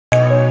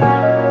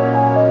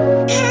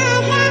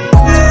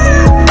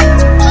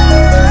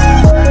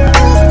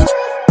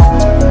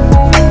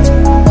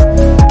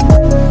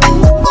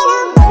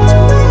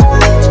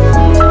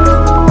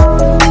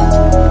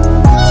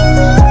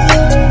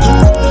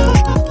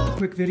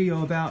quick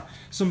video about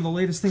some of the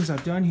latest things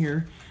I've done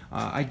here.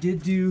 I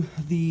did do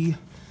the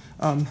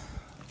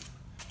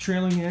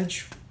trailing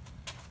edge,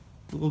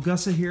 little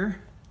gusset here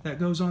that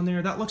goes on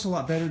there. That looks a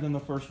lot better than the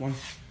first one,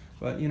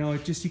 but you know,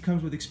 it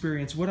comes with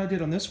experience. What I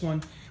did on this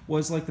one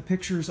was like the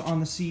pictures on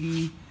the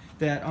CD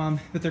that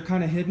but they're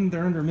kind of hidden.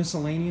 They're under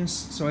miscellaneous,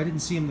 so I didn't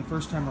see them the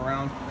first time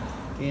around,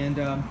 and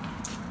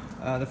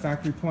the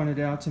factory pointed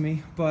it out to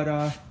me.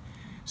 But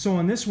so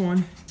on this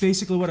one,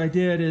 basically what I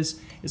did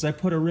is I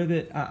put a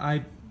rivet.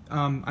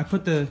 I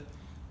put the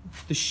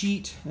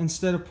sheet,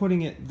 instead of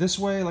putting it this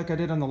way like I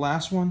did on the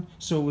last one,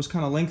 so it was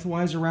kind of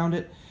lengthwise around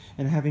it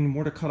and having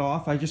more to cut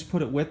off, I just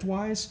put it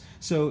widthwise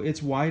so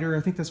it's wider.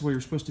 I think that's the way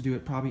you're supposed to do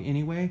it probably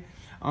anyway.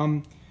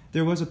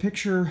 There was a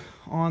picture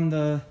on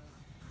the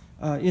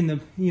in the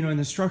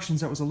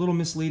instructions that was a little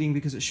misleading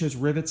because it shows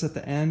rivets at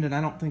the end, and I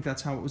don't think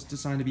that's how it was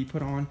designed to be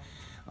put on.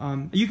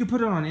 You could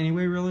put it on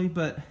anyway, really,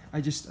 but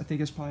I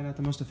think it's probably not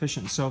the most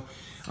efficient. So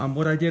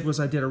what I did was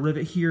I did a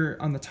rivet here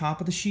on the top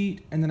of the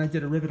sheet, and then I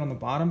did a rivet on the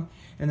bottom,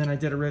 and then I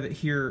did a rivet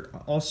here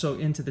also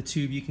into the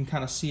tube. You can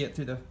kind of see it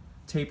through the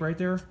tape right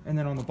there, and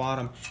then on the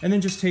bottom, and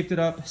then just taped it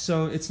up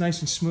so it's nice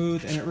and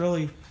smooth, and it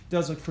really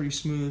does look pretty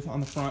smooth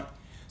on the front.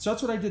 So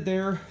that's what I did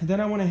there. And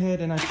then I went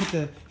ahead and I put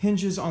the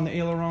hinges on the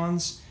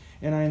ailerons,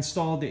 and I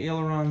installed the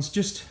ailerons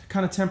just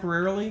kind of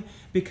temporarily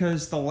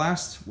because the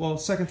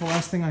second to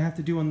last thing I have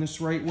to do on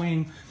this right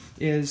wing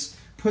is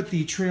put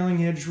the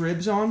trailing edge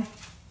ribs on.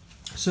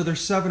 So there's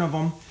 7 of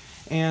them,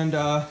 and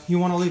you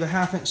want to leave a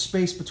 ½ inch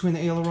space between the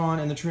aileron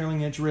and the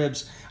trailing edge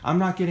ribs. I'm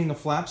not getting the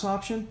flaps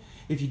option.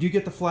 If you do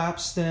get the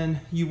flaps,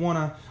 then you want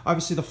to,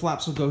 obviously the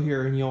flaps will go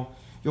here, and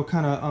you'll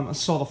kind of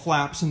install the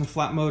flaps and the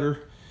flap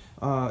motor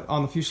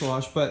on the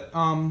fuselage. But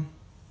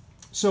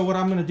so what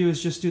I'm going to do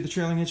is just do the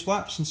trailing edge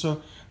flaps, and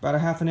so about a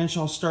 ½ inch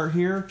I'll start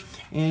here,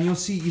 and you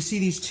see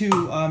these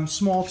 2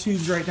 small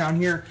tubes right down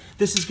here.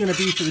 This is going to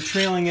be for the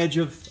trailing edge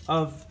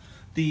of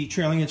the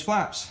trailing edge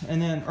flaps,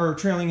 and then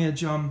trailing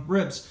edge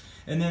ribs,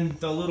 and then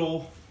the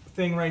little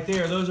thing right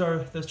there, those are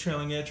the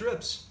trailing edge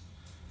ribs.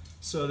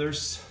 So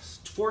there's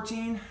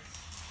 14,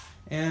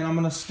 and I'm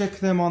going to stick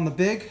them on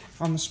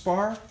the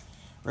spar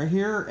right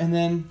here, and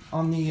then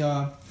on the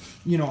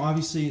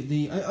obviously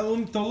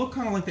they'll look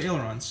kind of like the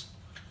ailerons,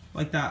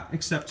 like that,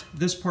 except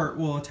this part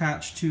will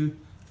attach to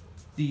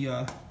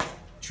the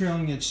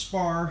trailing edge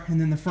spar,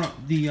 and then the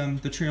front,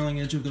 the trailing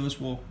edge of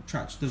those will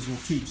attach to those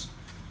little tubes.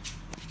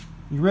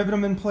 You rivet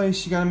them in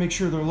place. You got to make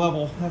sure they're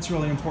level. That's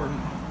really important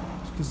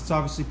because it's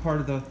obviously part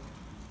of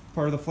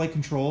the flight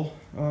control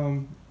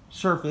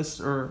surface,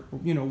 or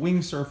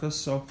wing surface.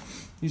 So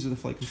these are the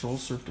flight control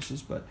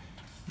surfaces, but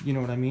you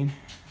know what I mean.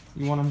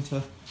 You don't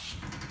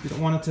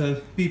want it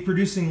to be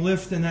producing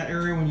lift in that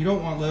area when you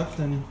don't want lift,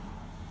 and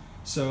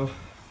so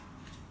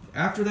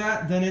after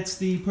that, then it's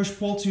the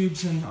push-pull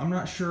tubes, and I'm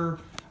not sure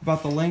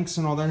about the lengths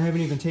and all that. I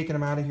haven't even taken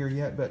them out of here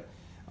yet, but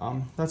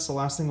that's the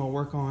last thing I'll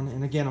work on.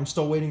 And again, I'm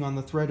still waiting on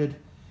the threaded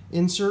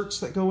inserts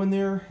that go in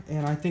there,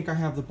 and I think I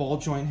have the ball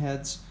joint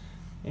heads.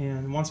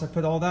 And once I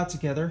put all that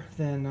together,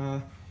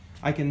 then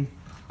I can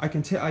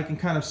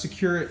kind of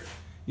secure it,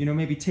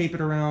 maybe tape it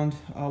around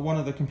one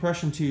of the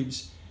compression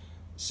tubes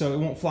so it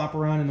won't flop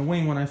around in the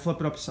wing when I flip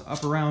it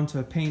up around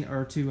to paint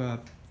or to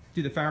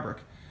do the fabric.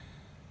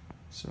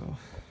 So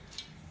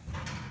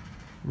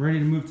I'm ready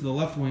to move to the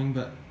left wing,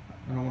 but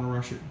I don't want to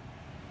rush it,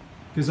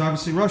 because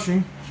obviously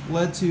rushing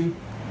led to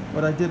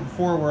what I did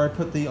before, where I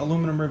put the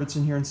aluminum rivets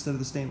in here instead of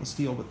the stainless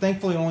steel. But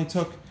thankfully it only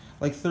took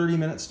like 30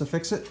 minutes to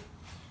fix it,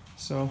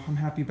 so I'm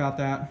happy about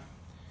that.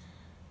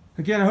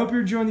 Again, I hope you're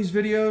enjoying these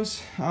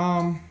videos.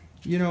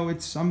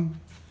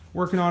 I'm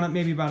working on it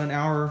maybe about an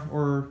hour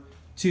or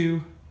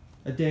 2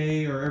 a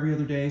day, or every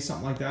other day,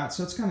 something like that,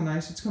 so it's kind of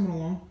nice. It's coming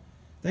along.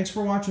 Thanks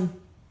for watching.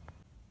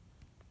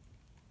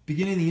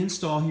 Beginning the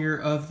install here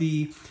of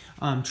the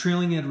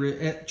trailing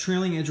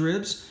edge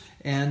ribs,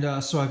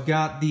 and so I've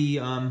got the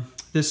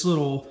this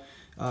little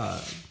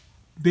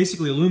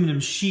basically aluminum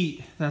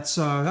sheet that's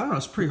I don't know,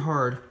 it's pretty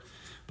hard,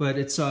 but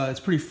it's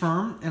pretty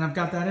firm, and I've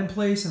got that in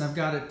place, and I've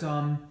got it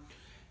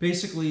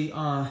basically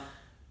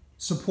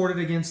supported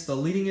against the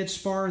leading edge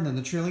spar and then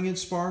the trailing edge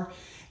spar,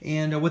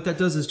 and what that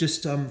does is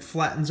just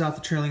flattens out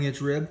the trailing edge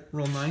rib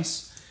real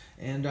nice.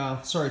 And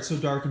sorry it's so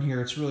dark in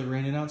here, it's really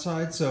raining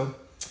outside, so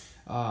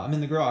I'm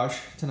in the garage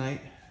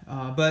tonight,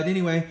 but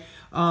anyway,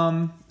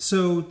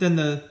 so then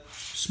the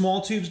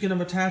small tube's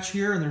gonna attach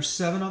here, and there's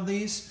 7 of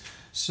these.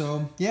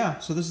 So yeah,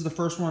 so this is the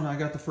first one. I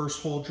got the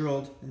first hole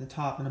drilled in the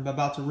top, and I'm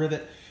about to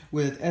rivet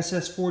with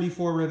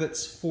SS44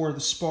 rivets for the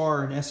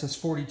spar and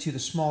SS42, the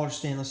smaller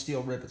stainless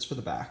steel rivets for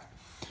the back.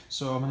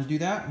 So I'm gonna do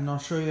that, and I'll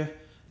show you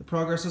the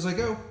progress as I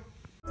go.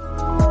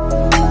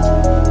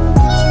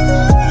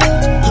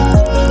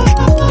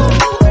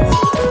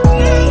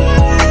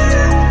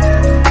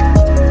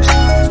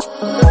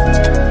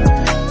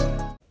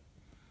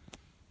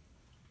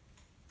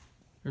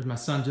 There's my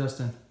son,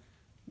 Justin.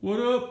 What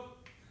up?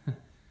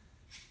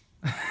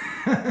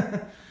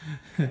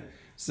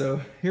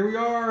 So here we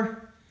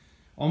are,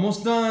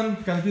 almost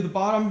done. Got to do the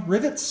bottom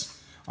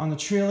rivets on the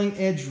trailing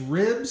edge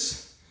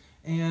ribs.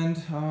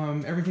 and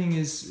everything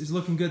is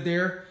looking good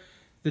there.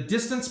 The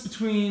distance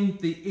between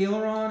the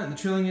aileron and the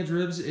trailing edge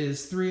ribs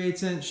is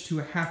 3/8 inch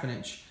to 1/2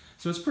 inch.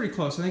 So it's pretty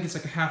close. I think it's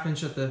like 1/2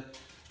 inch at the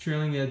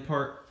trailing edge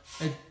part,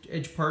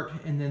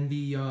 and then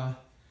the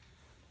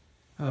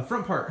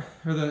front part,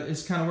 or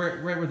is kind of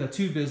right where the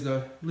tube is,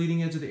 the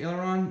leading edge of the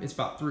aileron. It's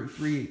about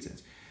 3/8 inch.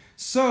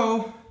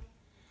 So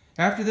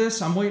after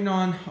this, I'm waiting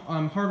on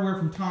hardware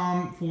from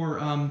Tom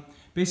for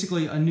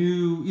basically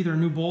either a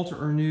new bolt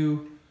or a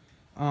new,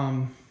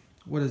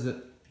 what is it?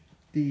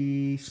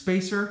 The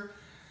spacer.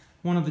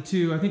 One of the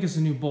two. I think it's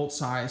a new bolt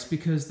size,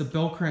 because the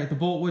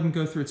bolt wouldn't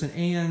go through. It's an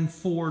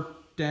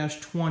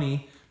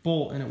AN4-20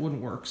 bolt, and it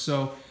wouldn't work.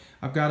 So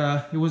I've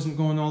got it wasn't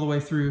going all the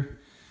way through.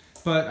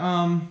 But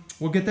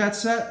we'll get that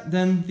set.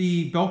 Then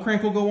the bell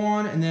crank will go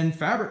on, and then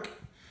fabric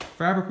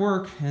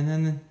work, and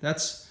then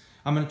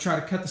I'm going to try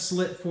to cut the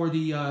slit for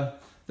the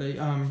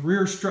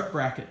rear strut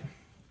bracket.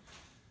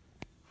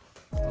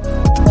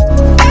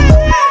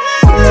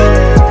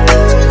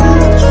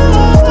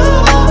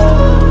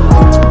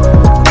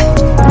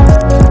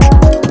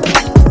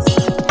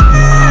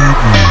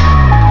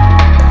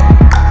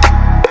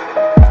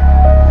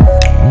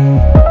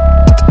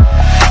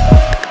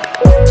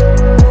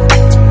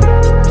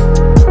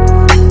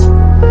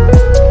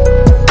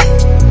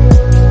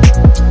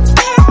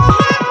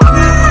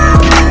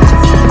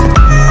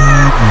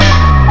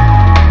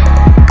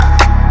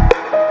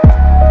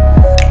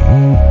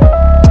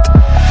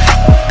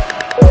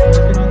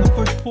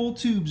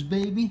 Tubes,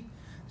 baby.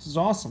 This is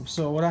awesome.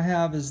 So what I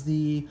have is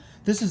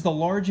this is the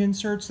large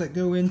inserts that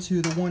go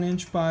into the 1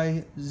 inch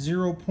by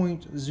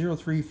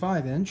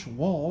 0.035 inch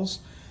walls.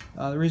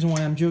 The reason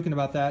why I'm joking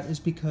about that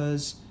is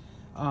because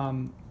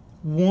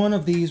one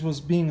of these was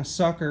being a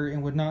sucker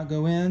and would not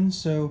go in,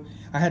 so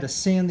I had to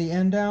sand the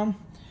end down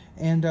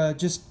and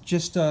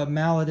just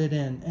mallet it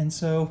in. And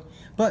so,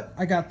 but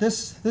I got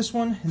this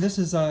one, and this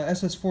is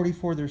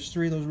SS44. There's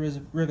 3 of those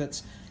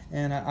rivets,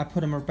 and I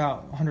put them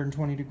about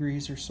 120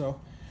 degrees or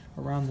so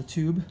around the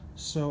tube.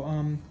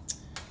 So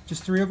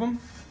just 3 of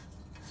them,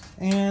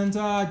 and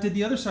did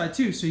the other side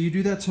too. So you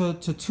do that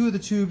to 2 of the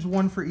tubes,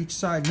 1 for each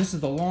side. And this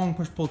is the long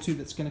push-pull tube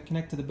that's going to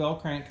connect to the bell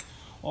crank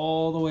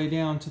all the way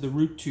down to the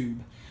root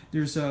tube.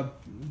 There's a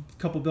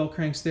couple bell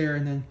cranks there,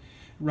 and then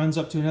runs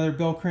up to another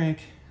bell crank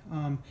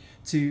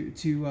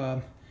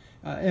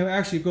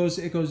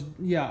it goes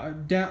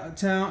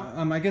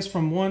down, I guess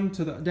from one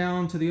to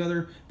down to the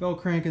other bell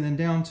crank, and then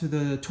down to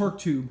the torque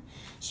tube.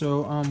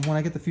 So when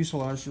I get the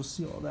fuselage, you'll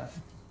see all that.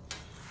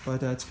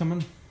 But it's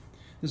coming.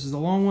 This is the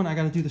long one. I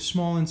got to do the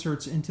small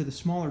inserts into the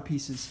smaller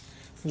pieces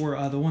for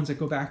the ones that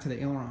go back to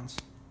the ailerons.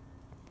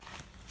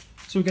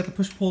 So we got the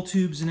push-pull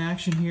tubes in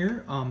action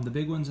here, the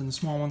big ones and the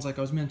small ones, like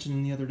I was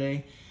mentioning the other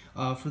day.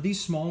 For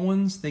these small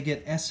ones, they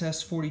get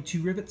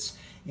SS42 rivets,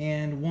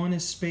 and one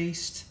is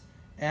spaced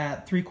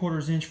at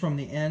 3/4 inch from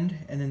the end,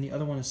 and then the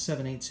other one is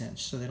 7/8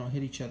 inch, so they don't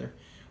hit each other.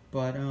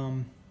 But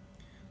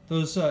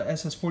those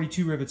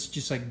SS42 rivets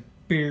just like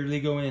barely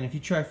go in. If you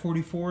try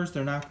 44s,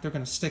 they're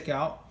going to stick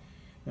out.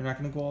 They're not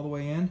going to go all the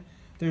way in.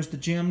 There's the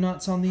jam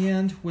nuts on the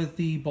end with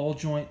the ball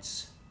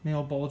joints,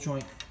 male ball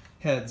joint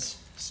heads.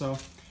 So,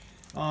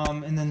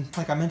 and then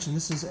like I mentioned,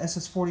 this is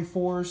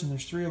SS44s, and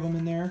there's 3 of them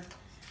in there.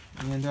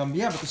 And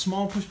yeah, but the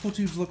small push-pull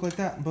tubes look like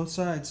that on both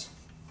sides.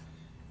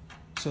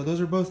 So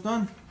those are both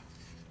done.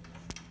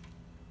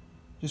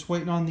 Just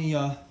waiting on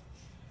the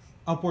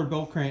outboard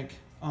bell crank.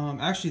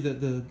 Actually,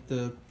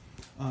 the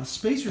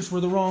spacers were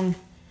the wrong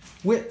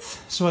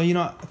width. So I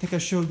think I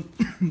showed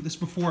this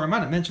before. I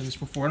might have mentioned this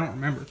before. I don't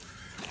remember.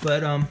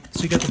 But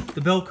so you got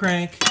the bell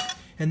crank,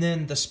 and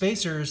then the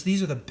spacers.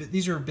 These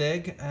are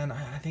big, and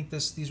I think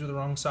these were the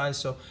wrong size.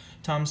 So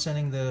Tom's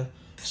sending the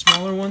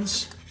smaller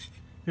ones.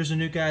 There's a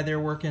new guy there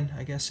working,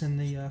 I guess, in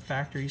the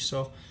factory.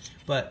 So,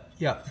 but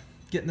yeah.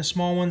 Getting the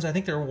small ones, I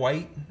think they're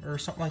white or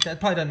something like that. It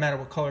probably doesn't matter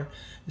what color.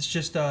 It's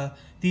just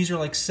these are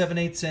like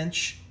 7/8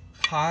 inch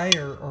high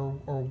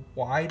or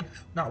wide,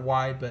 not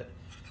wide, but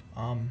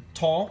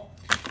tall.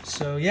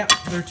 So yeah,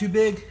 they're too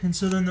big, and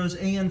so then those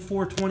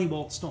AN420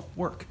 bolts don't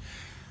work.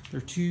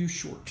 They're too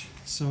short.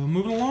 So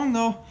moving along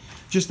though,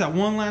 just that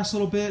one last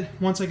little bit.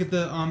 Once I get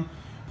the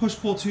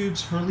push-pull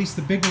tubes, or at least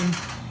the big one,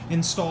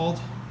 installed,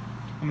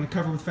 I'm going to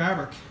cover with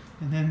fabric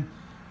and then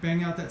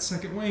bang out that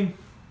second wing.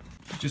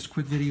 Just a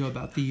quick video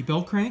about the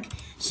bell crank.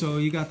 So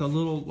you got the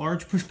little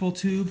large push-pull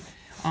tube,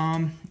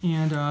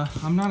 and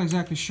I'm not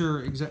exactly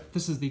sure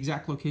this is the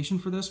exact location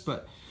for this,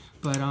 but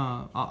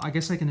I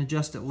guess I can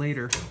adjust it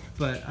later.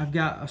 But I've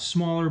got a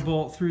smaller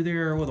bolt through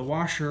there with a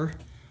washer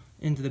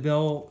into the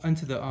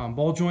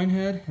ball joint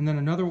head, and then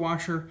another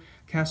washer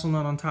castle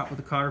nut on top with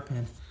a cotter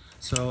pin.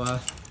 So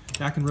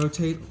that can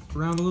rotate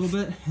around a little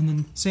bit, and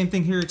then same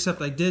thing here,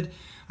 except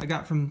I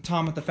got from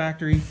Tom at the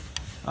factory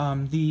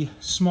the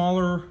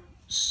smaller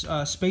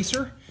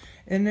spacer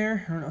in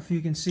there. I don't know if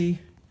you can see.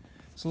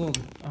 It's a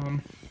little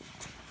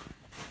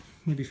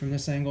maybe from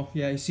this angle.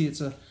 Yeah, you see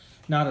it's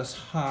not as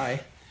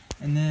high.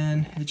 And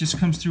then it just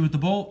comes through with the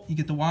bolt. You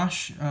get the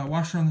washer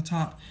on the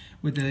top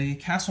with the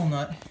castle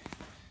nut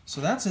So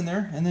that's in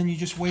there, and then you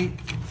just wait.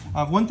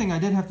 One thing I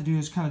did have to do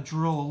is kind of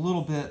drill a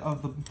little bit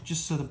of the,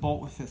 just so the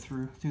bolt would fit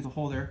through the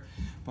hole there.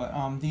 But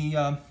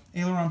the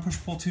aileron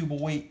push-pull tube will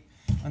wait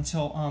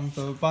until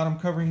the bottom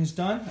covering is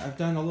done. I've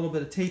done a little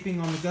bit of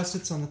taping on the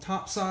gussets on the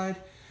top side,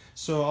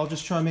 so I'll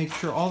just try to make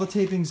sure all the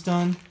taping's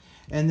done,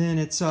 and then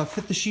it's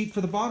fit the sheet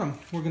for the bottom.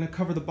 We're going to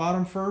cover the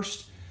bottom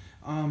first,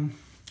 and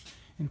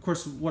of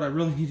course what I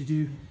really need to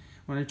do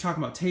when I talk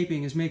about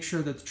taping is make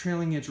sure that the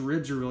trailing edge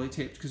ribs are really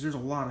taped, because there's a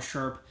lot of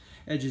sharp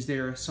edges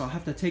there. So I'll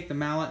have to take the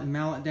mallet and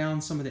mallet down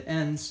some of the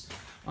ends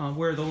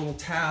where the little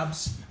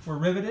tabs were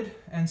riveted,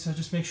 and so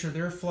just make sure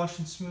they're flush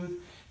and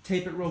smooth,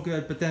 tape it real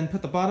good, but then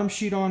put the bottom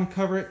sheet on and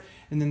cover it,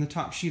 and then the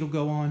top sheet will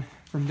go on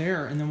from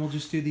there, and then we'll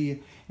just do the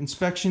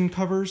inspection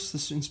covers,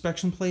 the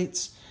inspection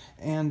plates,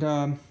 and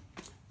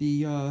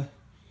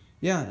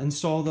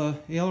install the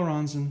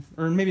ailerons, and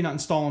or maybe not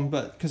install them,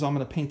 but because I'm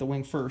going to paint the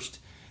wing first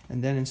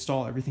and then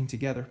install everything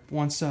together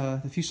once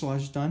the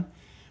fuselage is done.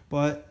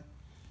 But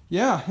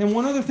yeah, and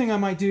one other thing I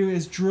might do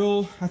is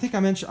drill. I think I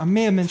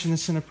may have mentioned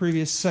this in a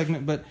previous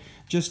segment, but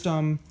just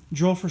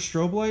drill for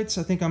strobe lights.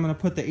 I think I'm going to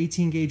put the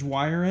 18 gauge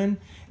wire in,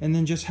 and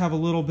then just have a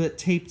little bit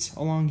taped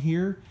along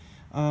here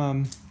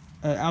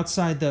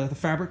outside the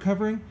fabric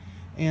covering.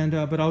 And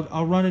but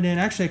I'll run it in.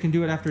 Actually, I can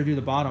do it after I do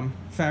the bottom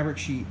fabric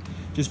sheet.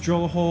 Just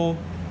drill a hole,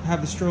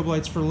 have the strobe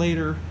lights for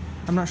later.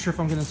 I'm not sure if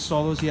I'm going to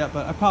install those yet,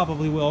 but I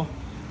probably will.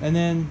 And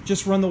then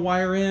just run the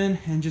wire in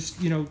and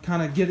just, you know,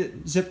 kind of get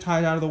it zip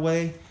tied out of the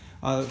way.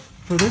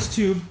 For this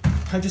tube,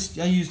 I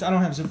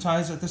don't have zip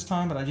ties at this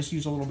time, but I just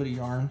use a little bit of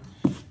yarn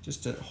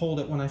just to hold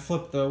it when I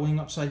flip the wing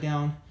upside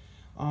down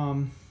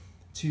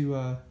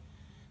to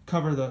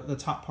cover the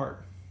top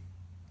part.